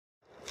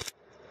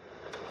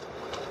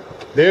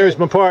There's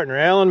my partner,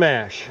 Alan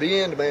Mash.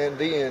 The end, man,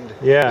 the end.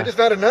 Yeah. We just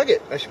found a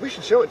nugget. We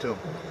should show it to him.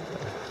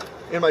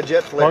 In my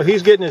jet flare. Well,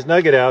 he's getting his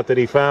nugget out that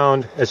he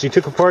found as he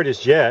took apart his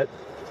jet.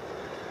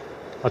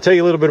 I'll tell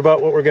you a little bit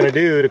about what we're going to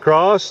do to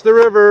cross the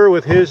river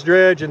with his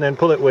dredge and then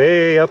pull it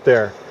way up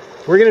there.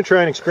 We're going to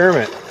try and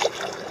experiment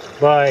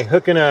by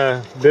hooking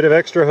a bit of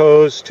extra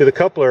hose to the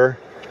coupler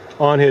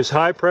on his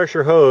high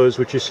pressure hose,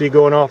 which you see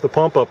going off the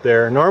pump up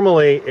there.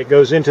 Normally it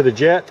goes into the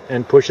jet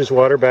and pushes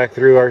water back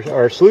through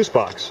our sluice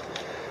box.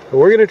 But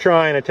we're going to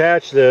try and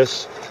attach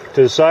this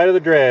to the side of the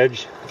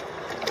dredge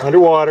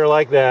underwater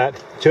like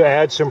that to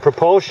add some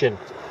propulsion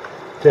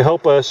to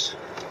help us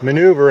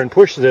maneuver and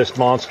push this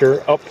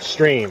monster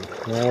upstream.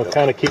 And we'll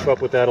kind of keep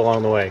up with that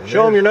along the way.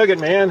 Show him your nugget,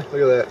 man.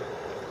 Look at that.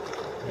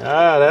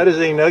 Ah, that is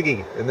a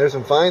nuggie. And there's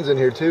some fines in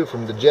here too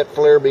from the jet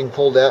flare being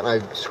pulled out, and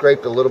I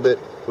scraped a little bit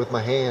with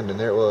my hand, and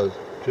there it was.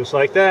 Just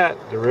like that.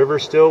 The river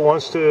still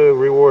wants to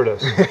reward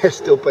us.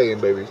 Still paying,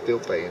 baby. Still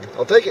paying.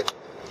 I'll take it.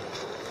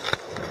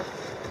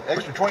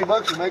 Extra 20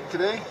 bucks to make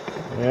today.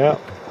 Yeah.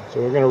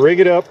 So we're going to rig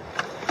it up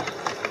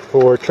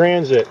for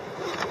transit.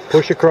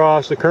 Push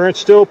across. The current's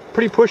still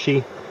pretty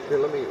pushy. Here,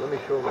 let me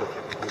show them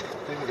the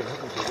thing we're going to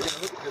hook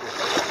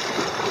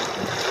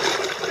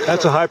it to.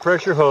 That's a high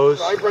pressure hose.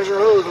 High pressure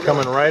hose.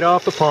 Coming right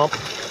off the pump.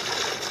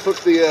 Hook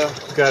the.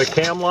 Got a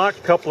cam lock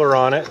coupler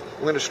on it.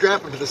 I'm going to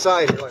strap it to the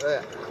side here like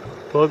that.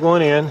 Plug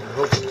one in.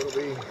 Hopefully it'll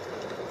be.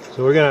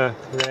 So we're gonna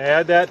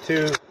add that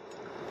to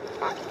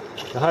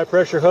the high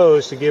pressure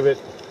hose to give it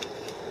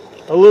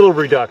a little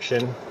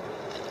reduction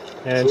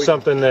and so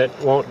something that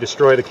won't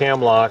destroy the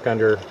cam lock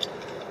under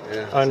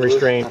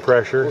unrestrained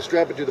pressure. We'll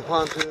strap it to the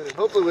pontoon, and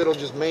hopefully it'll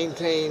just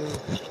maintain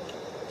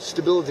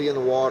stability in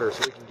the water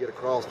so we can get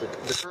across. The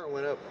current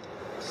went up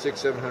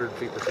 600-700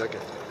 feet per second,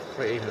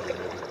 probably 800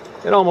 maybe.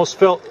 It almost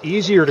felt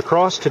easier to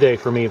cross today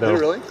for me, though. Did it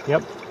really?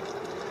 Yep.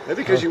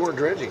 Maybe because you weren't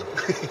dredging.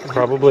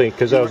 Probably,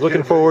 because I was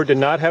looking forward to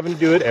not having to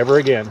do it ever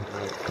again.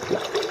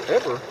 Right.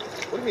 Ever?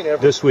 What do you mean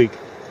ever? This week.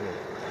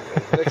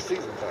 Yeah. Next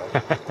season,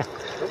 pal.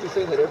 Don't be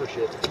saying that ever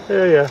shit.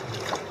 Yeah.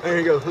 There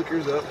you go. Hook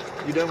yours up.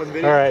 You done with the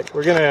video? All right,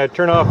 we're gonna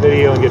turn off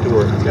video and get to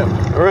work. Yep.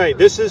 All right,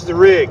 this is the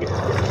rig.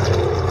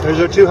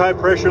 There's our two high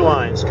pressure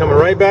lines coming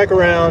right back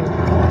around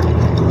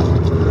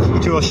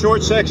to a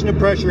short section of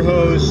pressure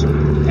hose,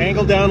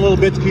 angled down a little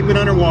bit to keep it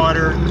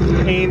underwater,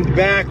 aimed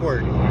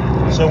backward.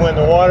 So when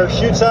the water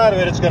shoots out of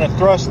it, it's going to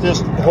thrust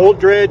this whole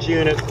dredge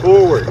unit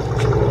forward.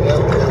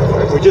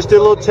 We just did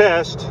a little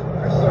test,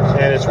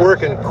 and it's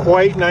working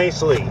quite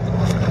nicely.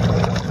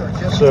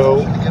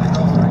 So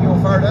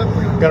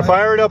I'm going to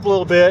fire it up a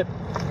little bit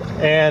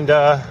and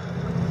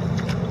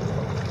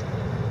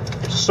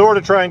sort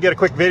of try and get a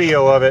quick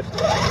video of it.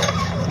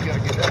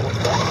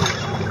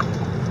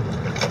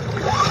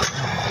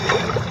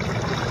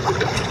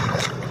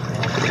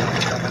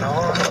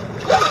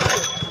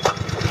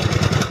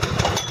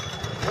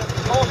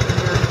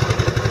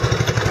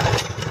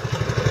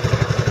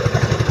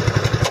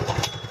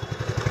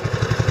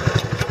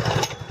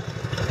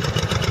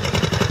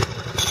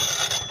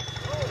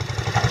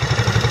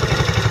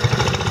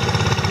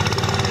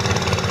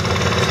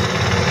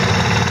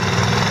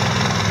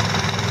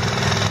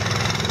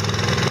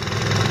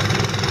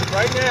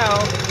 Right now,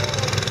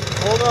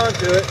 hold on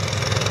to it,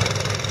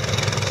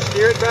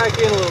 steer it back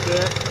in a little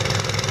bit.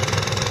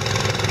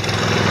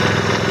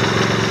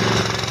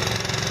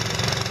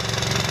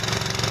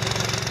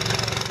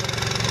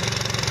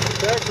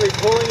 It's actually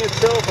pulling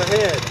itself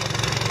ahead.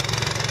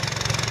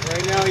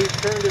 Right now he's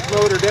turned his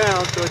motor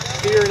down, so it's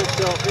steering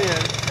itself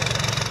in.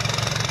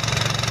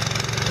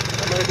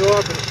 I'm going to go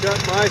up and shut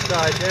my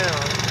side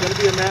down. It's going to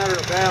be a matter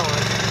of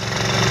balance.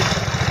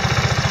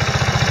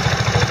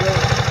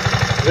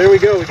 There we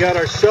go. We got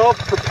our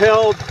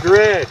self-propelled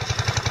dredge.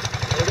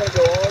 We're going to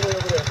go all the way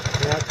over there.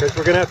 Yeah, because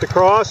we're going to have to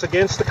cross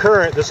against the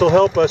current. This will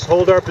help us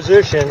hold our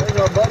position. There's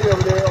our buddy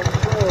over there on the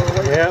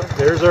shore. Yeah,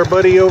 there's our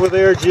buddy over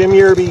there, Jim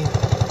Yerby.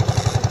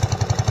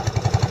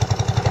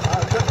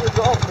 Cut this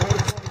off, man.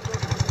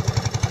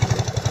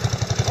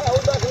 All right,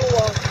 we're back a little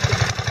while.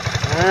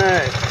 All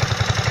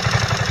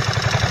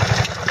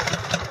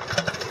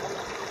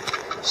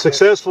right.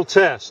 Successful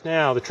test.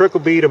 Now, the trick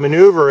will be to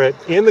maneuver it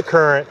in the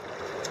current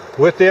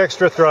with the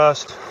extra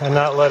thrust and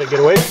not let it get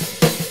away.